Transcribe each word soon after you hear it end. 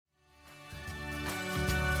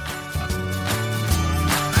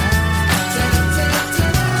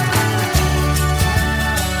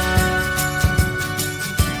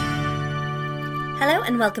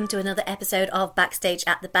welcome to another episode of Backstage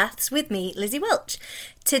at the Baths with me, Lizzie Welch.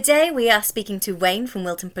 Today we are speaking to Wayne from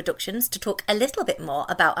Wilton Productions to talk a little bit more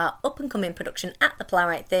about our up-and-coming production at the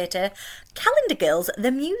Playwright Theatre, Calendar Girls,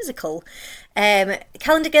 the musical.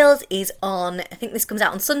 Calendar Girls is on, I think this comes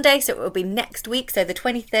out on Sunday, so it will be next week, so the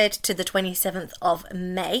 23rd to the 27th of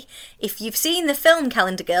May. If you've seen the film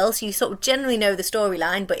Calendar Girls, you sort of generally know the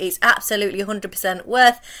storyline, but it's absolutely 100%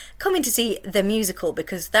 worth coming to see the musical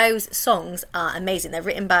because those songs are amazing. They're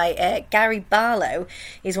written by Gary Barlow,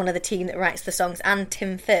 is one of the team that writes the songs, and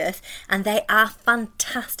Tim Firth, and they are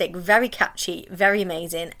fantastic, very catchy, very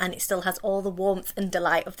amazing, and it still has all the warmth and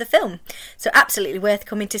delight of the film. So absolutely worth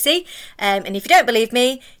coming to see. And if you don't believe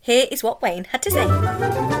me, here is what Wayne had to say.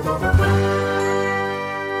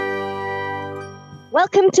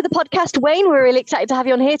 Welcome to the podcast, Wayne. We're really excited to have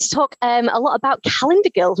you on here to talk a lot about Calendar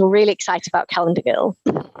Girls. We're really excited about Calendar Girls.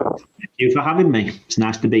 Thank you for having me. It's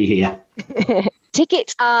nice to be here.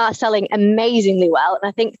 Tickets are selling amazingly well, and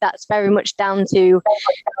I think that's very much down to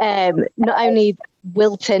not only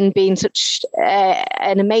Wilton being such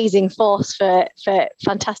an amazing force for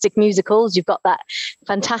fantastic musicals. You've got that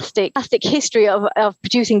fantastic history of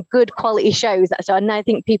producing good quality shows. So I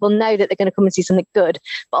think people know that they're going to come and see something good,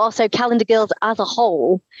 but also Calendar Girls as a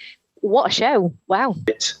whole. What a show. Wow.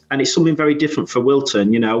 And it's something very different for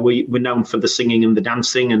Wilton. You know, we're known for the singing and the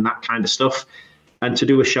dancing and that kind of stuff. And to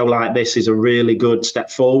do a show like this is a really good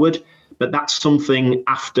step forward. But that's something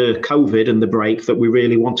after COVID and the break that we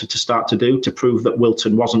really wanted to start to do, to prove that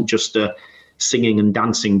Wilton wasn't just a singing and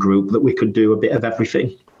dancing group, that we could do a bit of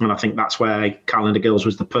everything. And I think that's where Calendar Girls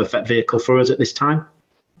was the perfect vehicle for us at this time.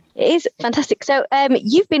 It is fantastic. So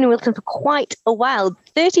you've been in Wilton for quite a while,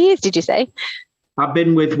 30 years, did you say? I've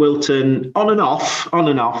been with Wilton on and off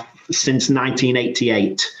since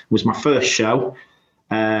 1988 was my first show.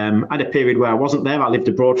 I had a period where I wasn't there. I lived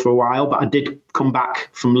abroad for a while, but I did come back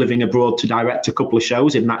from living abroad to direct a couple of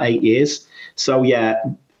shows in that 8 years. So yeah,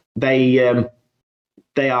 they are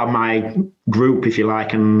my group, if you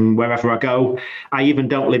like, and wherever I go, I even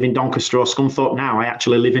don't live in Doncaster or Scunthorpe now. I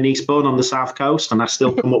actually live in Eastbourne on the south coast, and I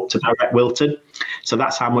still come up to direct Wilton. So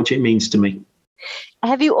that's how much it means to me.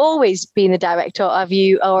 Have you always been the director, or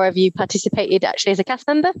have you participated actually as a cast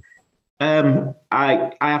member?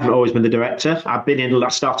 I haven't always been the director. I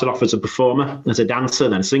started off as a performer, as a dancer,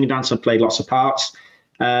 then a singer dancer, played lots of parts,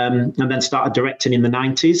 and then started directing in the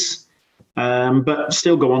 90s. But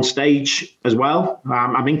still go on stage as well.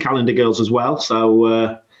 I'm in Calendar Girls as well,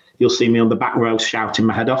 so you'll see me on the back row shouting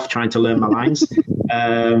my head off, trying to learn my lines.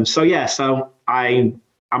 So I'm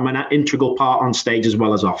an integral part on stage as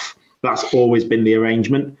well as off. That's always been the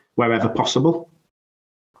arrangement wherever possible.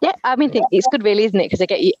 Yeah, I mean, it's good really, isn't it? Because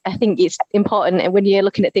I think it's important when you're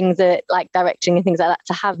looking at things like directing and things like that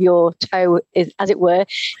to have your toe, as it were,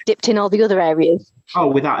 dipped in all the other areas. Oh,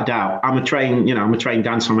 without a doubt. I'm a trained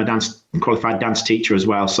dancer. I'm a qualified dance teacher as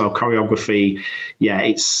well. So choreography, yeah,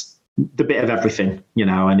 it's the bit of everything, and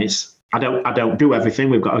I don't do everything.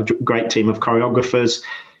 We've got a great team of choreographers.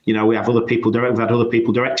 We have other people direct. We've had other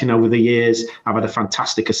people directing over the years. I've had a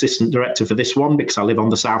fantastic assistant director for this one because I live on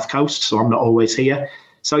the south coast, so I'm not always here.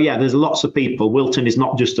 So yeah, there's lots of people. Wilton is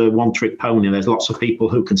not just a one-trick pony. There's lots of people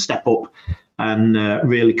who can step up and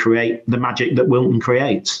really create the magic that Wilton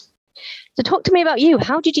creates. So talk to me about you.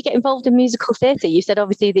 How did you get involved in musical theatre? You said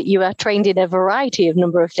obviously that you are trained in a variety of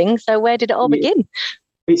number of things. So where did it all begin?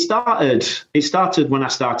 It started when I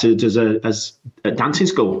started as at dancing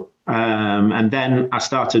school. And then I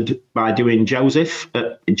started by doing Joseph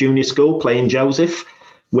at junior school, playing Joseph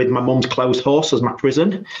with my mum's closed horse as my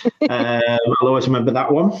prison. I'll always remember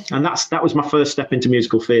that one. And that was my first step into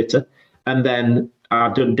musical theatre. And then I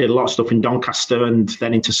did a lot of stuff in Doncaster and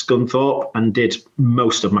then into Scunthorpe and did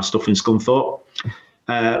most of my stuff in Scunthorpe.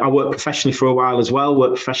 I worked professionally for a while as well,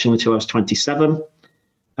 worked professionally until I was 27.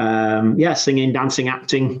 Singing, dancing,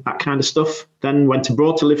 acting, that kind of stuff. Then went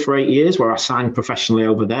abroad to live for 8 years where I sang professionally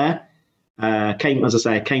over there. Came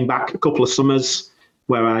back a couple of summers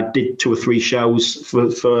where I did 2 or 3 shows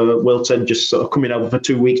for Wilton, just sort of coming over for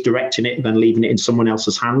 2 weeks, directing it, and then leaving it in someone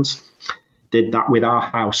else's hands. Did that with Our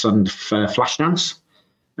House and Flashdance.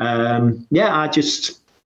 And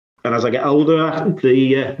as I get older,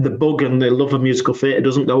 the bug and the love of musical theatre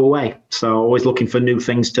doesn't go away. So always looking for new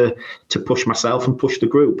things to push myself and push the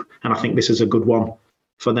group. And I think this is a good one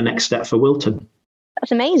for the next step for Wilton.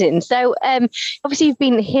 That's amazing. So obviously you've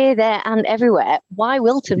been here, there and everywhere. Why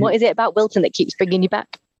Wilton? What is it about Wilton that keeps bringing you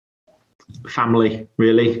back? Family,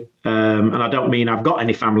 really. And I don't mean I've got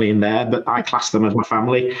any family in there, but I class them as my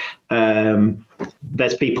family.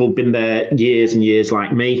 There's people been there years and years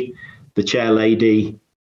like me. The chair lady,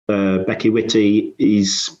 Becky Whitty,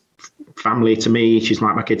 is family to me. She's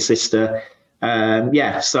like my kid sister.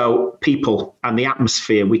 So people and the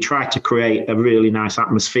atmosphere, we try to create a really nice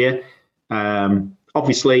atmosphere.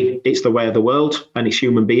 Obviously, it's the way of the world and it's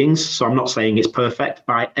human beings. So I'm not saying it's perfect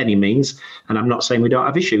by any means. And I'm not saying we don't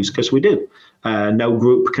have issues, because we do. No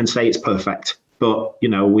group can say it's perfect. But,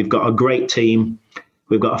 we've got a great team.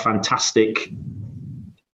 We've got a fantastic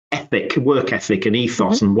work ethic and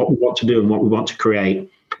ethos, and what we want to do and what we want to create.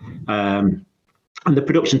 And the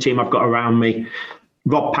production team I've got around me,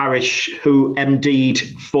 Rob Parrish, who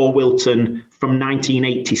MD'd for Wilton from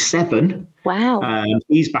 1987. Wow.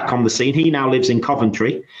 He's back on the scene. He now lives in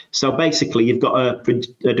Coventry. So basically, you've got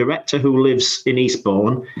a director who lives in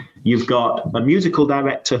Eastbourne. You've got a musical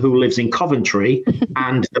director who lives in Coventry,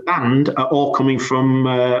 and the band are all coming from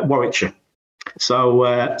Warwickshire. So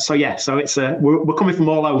it's we're coming from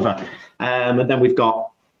all over. And then we've got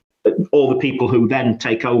all the people who then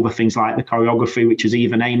take over things like the choreography, which is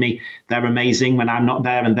Eve and Amy. They're amazing when I'm not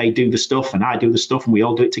there, and they do the stuff and I do the stuff and we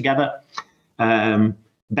all do it together.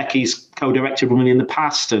 Becky's co-directed with me in the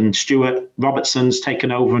past, and Stuart Robertson's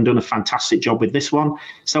taken over and done a fantastic job with this one.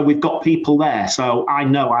 So we've got people there. So I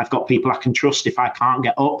know I've got people I can trust if I can't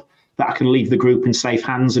get up, that I can leave the group in safe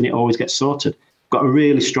hands and it always gets sorted. Got a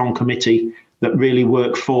really strong committee that really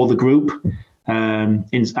work for the group. In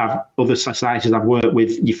other societies I've worked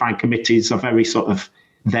with, you find committees are very sort of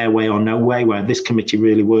their way or no way, where this committee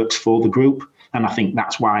really works for the group. And I think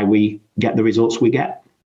that's why we get the results we get.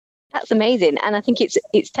 That's amazing. And I think it's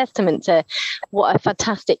testament to what a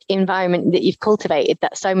fantastic environment that you've cultivated,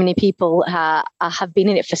 that so many people have been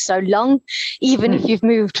in it for so long. Even if you've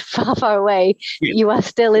moved far, far away, you are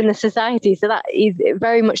still in the society. So that is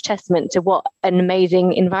very much testament to what an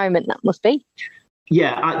amazing environment that must be.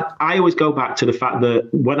 Yeah, I always go back to the fact that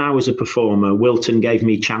when I was a performer, Wilton gave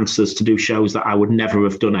me chances to do shows that I would never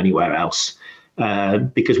have done anywhere else,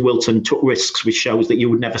 because Wilton took risks with shows that you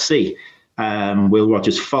would never see. Will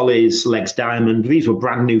Rogers Follies, Legs Diamond, these were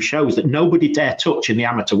brand new shows that nobody dare touch in the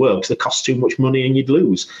amateur world because they cost too much money and you'd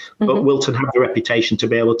lose. But Wilton had the reputation to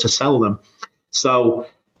be able to sell them. So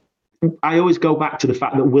I always go back to the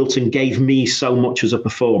fact that Wilton gave me so much as a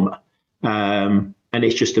performer. And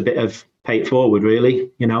it's just a bit of pay it forward, really,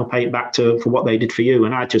 pay it back for what they did for you.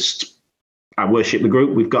 And I worship the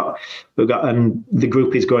group. We've got, and the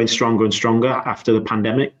group is going stronger and stronger after the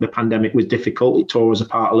pandemic. The pandemic was difficult. It tore us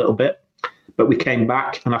apart a little bit, but we came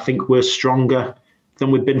back, and I think we're stronger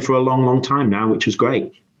than we've been for a long, long time now, which is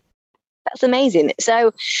great. That's amazing.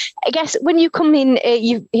 So I guess when you come in,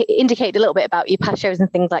 you indicated a little bit about your past shows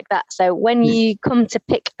and things like that. So when you come to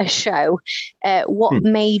pick a show, what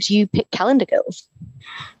made you pick Calendar Girls?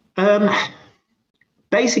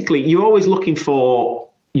 Basically, you're always looking for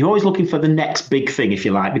the next big thing, if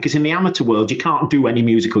you like, because in the amateur world, you can't do any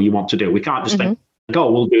musical you want to do. We can't just think,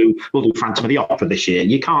 we'll do Phantom of the Opera this year.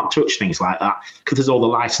 You can't touch things like that because there's all the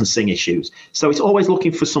licensing issues. So it's always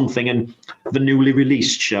looking for something, and the newly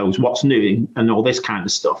released shows, what's new and all this kind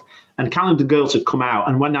of stuff. And Calendar Girls had come out,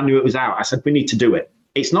 and when I knew it was out, I said, we need to do it.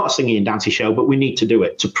 It's not a singing and dancing show, but we need to do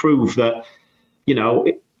it to prove that,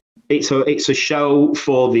 it's a show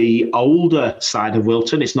for the older side of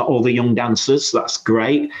Wilton. It's not all the young dancers. That's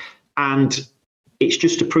great. And it's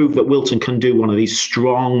just to prove that Wilton can do one of these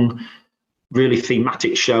strong, really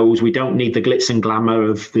thematic shows. We don't need the glitz and glamour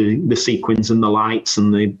of the sequins and the lights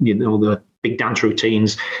and the big dance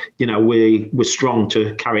routines. We're strong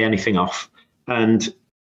to carry anything off. And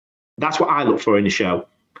that's what I look for in a show.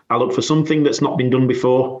 I look for something that's not been done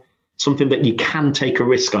before, something that you can take a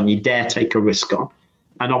risk on, you dare take a risk on.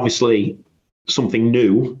 And obviously, something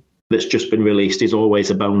new that's just been released is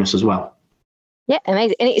always a bonus as well. Yeah,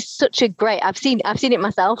 amazing. And it's such a great, I've seen it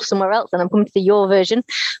myself somewhere else, and I'm coming to see your version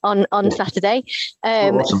on Saturday.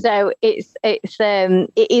 Awesome. So it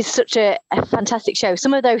is such a fantastic show.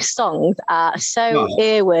 Some of those songs are so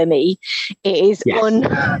earwormy. It is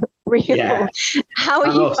unreal. Yeah. How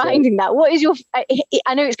are you finding that? What is your,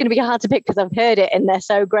 I know it's going to be hard to pick because I've heard it and they're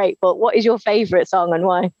so great, but what is your favourite song and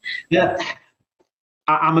why? Yeah.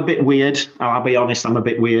 I'm a bit weird. I'll be honest, I'm a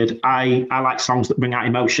bit weird. I like songs that bring out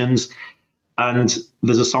emotions. And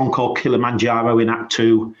there's a song called Kilimanjaro in Act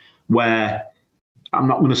 2 where, I'm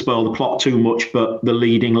not going to spoil the plot too much, but the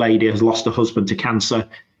leading lady has lost her husband to cancer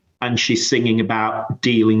and she's singing about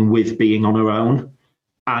dealing with being on her own.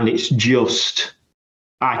 And it's just,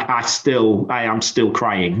 I am still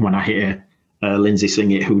crying when I hear Lindsay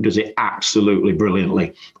sing it, who does it absolutely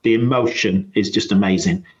brilliantly. The emotion is just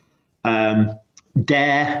amazing.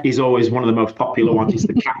 Dare is always one of the most popular ones. It's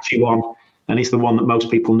the catchy one, and it's the one that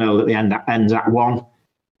most people know that the ends at one.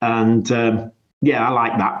 And I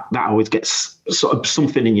like that. That always gets sort of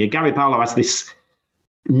something in you. Gary Barlow has this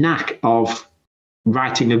knack of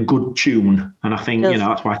writing a good tune, and I think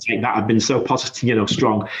that's why I take that. I've been so positive,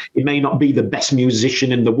 strong. He may not be the best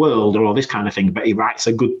musician in the world or all this kind of thing, but he writes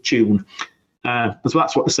a good tune. So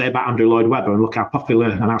that's what they say about Andrew Lloyd Webber, and look how popular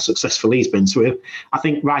and how successful he's been. So I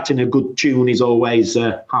think writing a good tune is always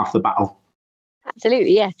half the battle.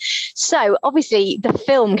 Absolutely, yeah. So obviously, the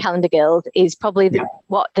film Calendar Girls is probably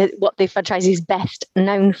what the franchise is best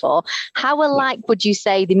known for. How alike would you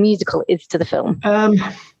say the musical is to the film?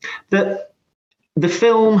 The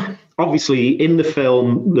film, obviously, in the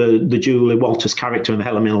film, the Julie Walters character and the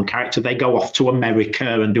Helen Mirren character, they go off to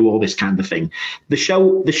America and do all this kind of thing. The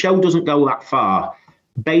show doesn't go that far.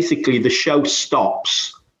 Basically, the show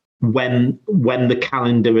stops when the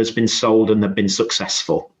calendar has been sold and they've been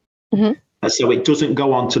successful. Mm-hmm. So it doesn't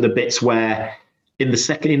go on to the bits where in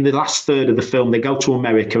the last third of the film they go to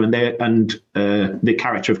America and the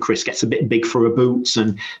character of Chris gets a bit big for her boots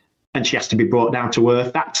and she has to be brought down to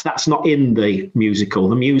earth. That's not in the musical.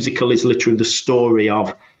 The musical is literally the story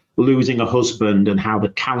of losing a husband and how the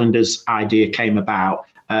calendar's idea came about,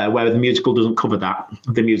 where the musical doesn't cover that.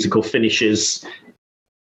 The musical finishes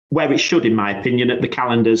where it should, in my opinion, at the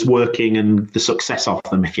calendar's working and the success of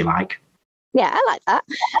them, if you like. Yeah, I like that.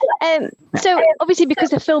 So obviously, because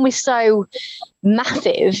the film is so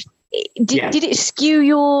massive, did it skew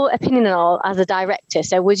your opinion at all as a director?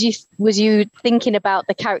 So was you thinking about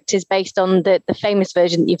the characters based on the famous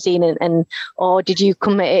version that you've seen, and or did you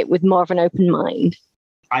come at it with more of an open mind?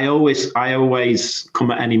 I always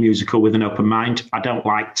come at any musical with an open mind. I don't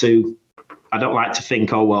like to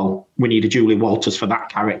think, oh well, we need a Julie Walters for that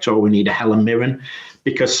character, or we need a Helen Mirren,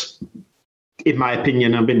 because in my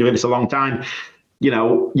opinion, I've been doing this a long time,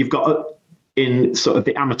 you've got, in sort of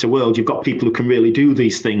the amateur world, you've got people who can really do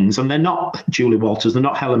these things, and they're not Julie Walters, they're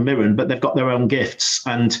not Helen Mirren, but they've got their own gifts,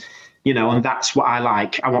 and that's what I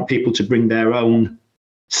like. I want people to bring their own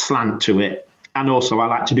slant to it, and also I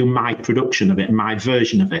like to do my production of it, my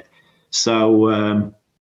version of it. So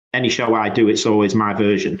any show I do, it's always my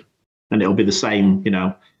version, and it'll be the same,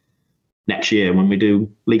 next year when we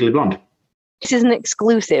do Legally Blonde. This is an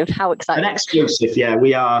exclusive. How exciting! An exclusive, yeah.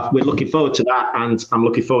 We're looking forward to that, and I'm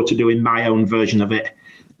looking forward to doing my own version of it.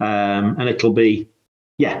 And it'll be,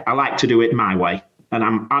 I like to do it my way, and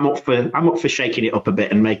I'm up for shaking it up a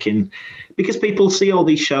bit and making, because people see all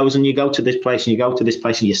these shows, and you go to this place and you go to this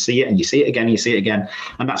place and you see it and you see it again and you see it again,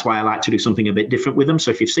 and that's why I like to do something a bit different with them.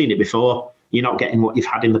 So if you've seen it before, you're not getting what you've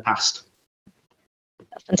had in the past.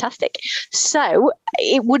 That's fantastic. So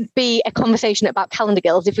it would be a conversation about Calendar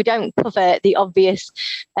Girls if we don't cover the obvious,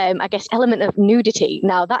 element of nudity.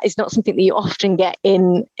 Now, that is not something that you often get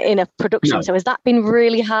in a production. No. So has that been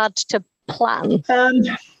really hard to plan?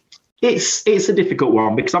 It's a difficult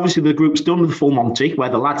one, because obviously the group's done the full Monty, where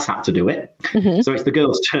the lads had to do it. Mm-hmm. So it's the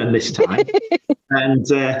girls' turn this time. And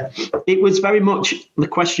it was very much, the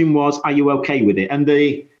question was, are you okay with it? And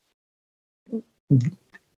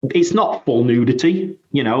it's not full nudity,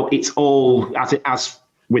 it's all, as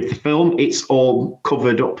with the film, it's all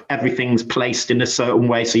covered up. Everything's placed in a certain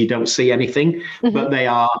way so you don't see anything, mm-hmm. but they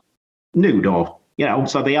are nude, or,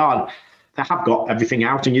 so they have got everything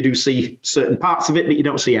out, and you do see certain parts of it, but you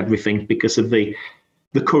don't see everything because of the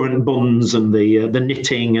currant buns and the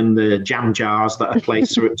knitting and the jam jars that are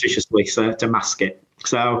placed surreptitiously to mask it.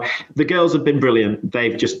 So the girls have been brilliant.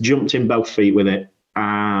 They've just jumped in both feet with it.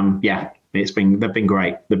 They've been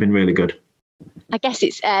great. They've been really good. I guess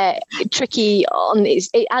it's tricky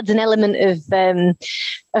it adds an element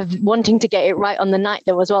of wanting to get it right on the night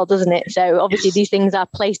though as well, doesn't it? So obviously these things are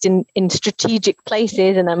placed in strategic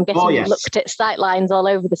places, and I'm guessing you've looked at sight lines all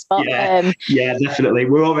over the spot. Yeah, definitely.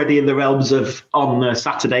 We're already in the realms of, on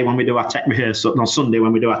Saturday when we do our tech rehearsal, on Sunday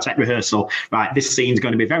when we do our tech rehearsal, right, this scene's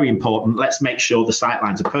going to be very important. Let's make sure the sight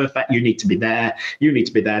lines are perfect. You need to be there. You need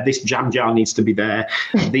to be there. This jam jar needs to be there.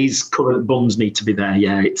 These currant buns need to be there.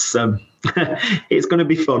 Yeah, it's it's going to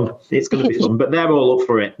be fun. It's going to be fun. But they're all up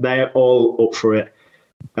for it.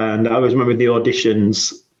 And I always remember the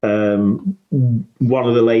auditions. One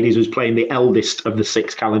of the ladies was playing the eldest of the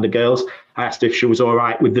 6 Calendar Girls. I asked her if she was all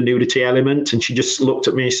right with the nudity element, and she just looked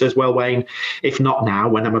at me and says, well, Wayne, if not now,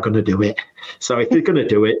 when am I going to do it? So if they're going to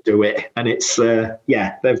do it, do it. And it's,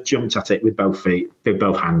 they've jumped at it with both feet, with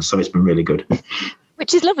both hands. So it's been really good.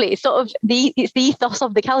 Which is lovely. It's sort of the ethos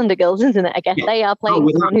of the Calendar Girls, isn't it? I guess they are playing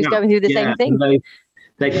someone who's going through the same thing.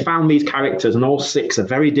 They found these characters, and all 6 are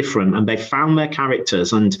very different, and they found their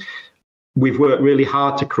characters, and we've worked really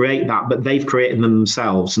hard to create that, but they've created them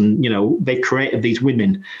themselves, and they've created these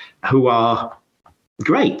women who are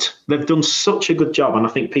great. They've done such a good job, and I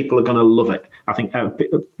think people are going to love it. I think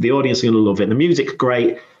the audience are going to love it. The music's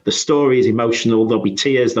great. The story is emotional. There'll be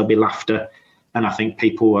tears. There'll be laughter. and I think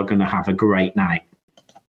people are going to have a great night.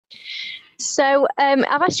 So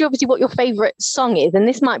I've asked you obviously what your favourite song is, and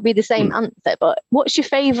this might be the same answer, but what's your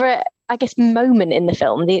favourite, I guess, moment in the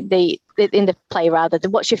film, the in the play rather?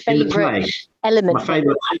 What's your favourite element? My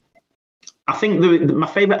favourite, I think my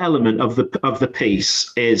favourite element of the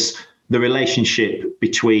piece is the relationship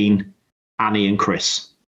between Annie and Chris,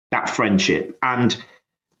 that friendship, and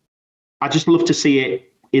I just love to see it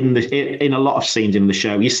in a lot of scenes in the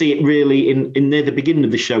show. You see it really in near the beginning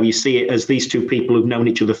of the show. You see it as these two people who've known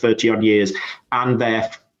each other 30 odd years, and their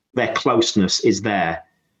closeness is there.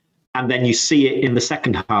 And then you see it in the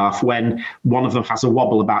second half when one of them has a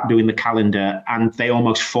wobble about doing the calendar and they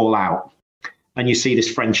almost fall out. And you see this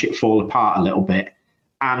friendship fall apart a little bit.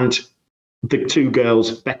 And the two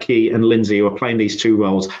girls, Becky and Lindsay, who are playing these two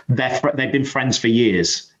roles, they've been friends for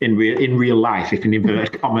years in real life, if in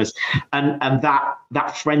inverted commas. And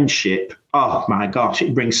that friendship, oh my gosh,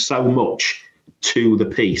 it brings so much to the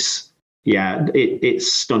piece. Yeah,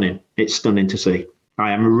 it's stunning. It's stunning to see.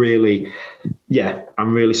 I'm really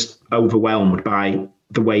overwhelmed by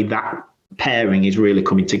the way that pairing is really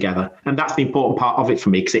coming together. And that's the important part of it for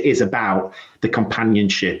me, because it is about the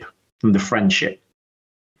companionship and the friendship.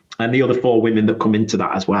 And the other four women that come into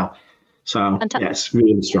that as well. So, it's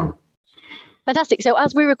really strong. Fantastic. So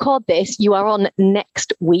as we record this, you are on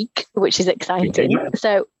next week, which is exciting. Okay.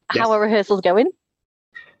 So how are rehearsals going?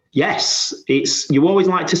 Yes, you always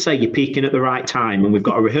like to say you're peaking at the right time. And we've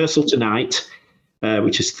got a rehearsal tonight,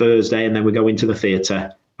 which is Thursday, and then we go into the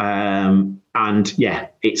theatre.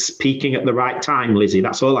 It's peaking at the right time, Lizzie.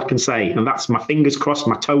 That's all I can say. And that's my fingers crossed,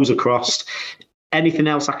 my toes are crossed. Anything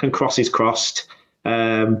else I can cross is crossed.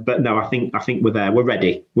 But no, I think we're there. We're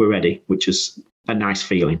ready, which is a nice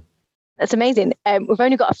feeling. That's amazing. We've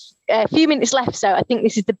only got a few minutes left, so I think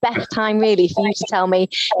this is the best time really for you to tell me,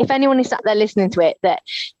 if anyone is sat there listening to it, that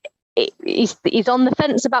is on the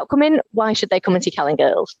fence about coming, why should they come and see Calendar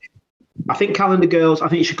Girls? I think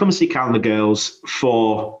you should come and see Calendar Girls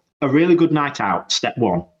for a really good night out, step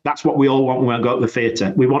one. That's what we all want when we go to the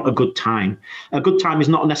theatre. We want a good time. A good time is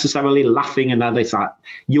not necessarily laughing and all this.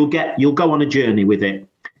 You'll go on a journey with it.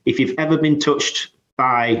 If you've ever been touched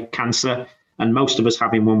by cancer, and most of us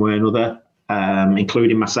have in one way or another,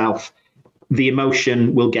 including myself, the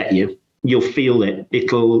emotion will get you. You'll feel it.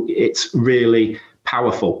 It's really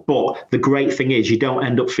powerful. But the great thing is you don't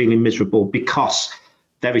end up feeling miserable, because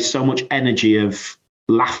there is so much energy of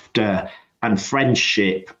laughter and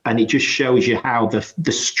friendship, and it just shows you how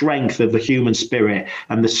the strength of the human spirit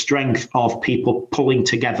and the strength of people pulling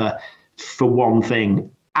together for one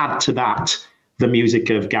thing. Add to that the music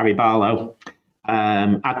of Gary Barlow,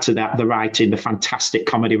 add to that the fantastic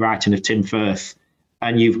comedy writing of Tim Firth,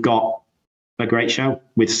 and you've got a great show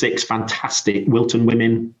with 6 fantastic Wilton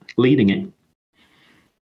women leading it.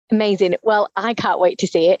 Amazing. Well, I can't wait to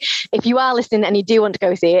see it. If you are listening and you do want to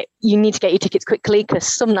go see it, you need to get your tickets quickly,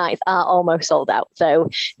 because some nights are almost sold out. So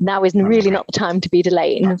now is really not the time to be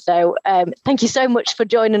delaying. So thank you so much for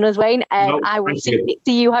joining us, Wayne. I will see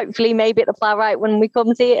you hopefully maybe at the Playwright when we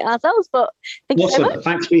come see it ourselves. But thank you so much.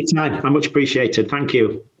 Thanks for your time. I'm much appreciated. Thank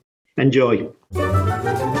you. Enjoy.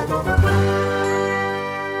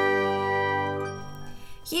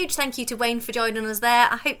 Huge thank you to Wayne for joining us there.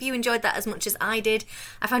 I hope you enjoyed that as much as I did.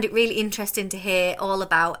 I found it really interesting to hear all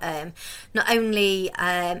about not only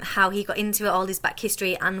how he got into it, all his back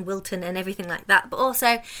history and Wilton and everything like that, but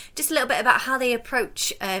also just a little bit about how they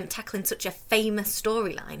approach tackling such a famous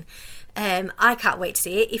storyline. I can't wait to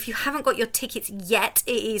see it. If you haven't got your tickets yet,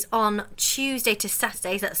 it is on Tuesday to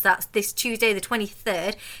Saturday. That's this Tuesday the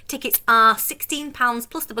 23rd. Tickets are £16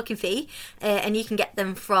 plus the booking fee, and you can get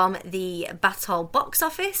them from the Baths Hall box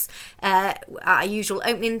office at our usual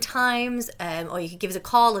opening times, or you can give us a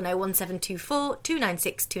call on 01724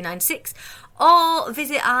 296 296, or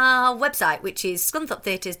visit our website, which is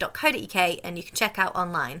scunthorpetheatres.co.uk, and you can check out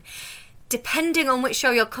online. Depending on which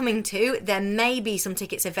show you're coming to, there may be some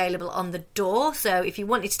tickets available on the door. So if you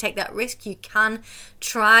wanted to take that risk, you can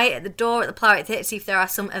try at the door at the Playwright Theatre to see if there are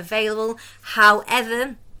some available.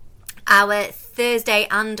 However, our Thursday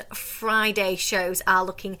and Friday shows are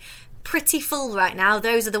looking pretty full right now.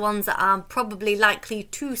 Those are the ones that are probably likely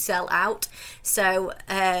to sell out. So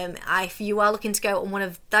if you are looking to go on one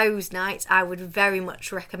of those nights, I would very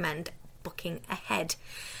much recommend booking ahead.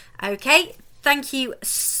 Okay. Thank you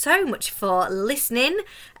so much for listening.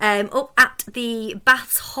 Up at the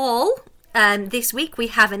Baths Hall this week, we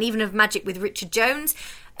have An Evening of Magic with Richard Jones.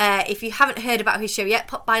 If you haven't heard about his show yet,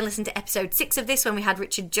 pop by and listen to episode 6 of this when we had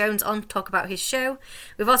Richard Jones on to talk about his show.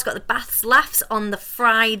 We've also got the Baths Laughs on the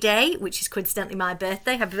Friday, which is coincidentally my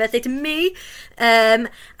birthday. Happy birthday to me. And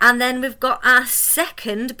then we've got our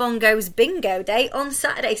second Bongos Bingo Day on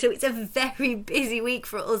Saturday. So it's a very busy week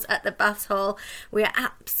for us at the Baths Hall. We are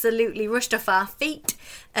absolutely rushed off our feet,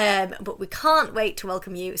 but we can't wait to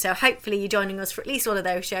welcome you. So hopefully you're joining us for at least one of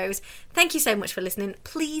those shows. Thank you so much for listening.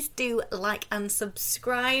 Please do like and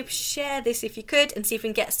subscribe. Share this if you could, and see if we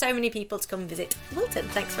can get so many people to come visit Wilton.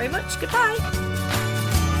 Thanks very much. Goodbye.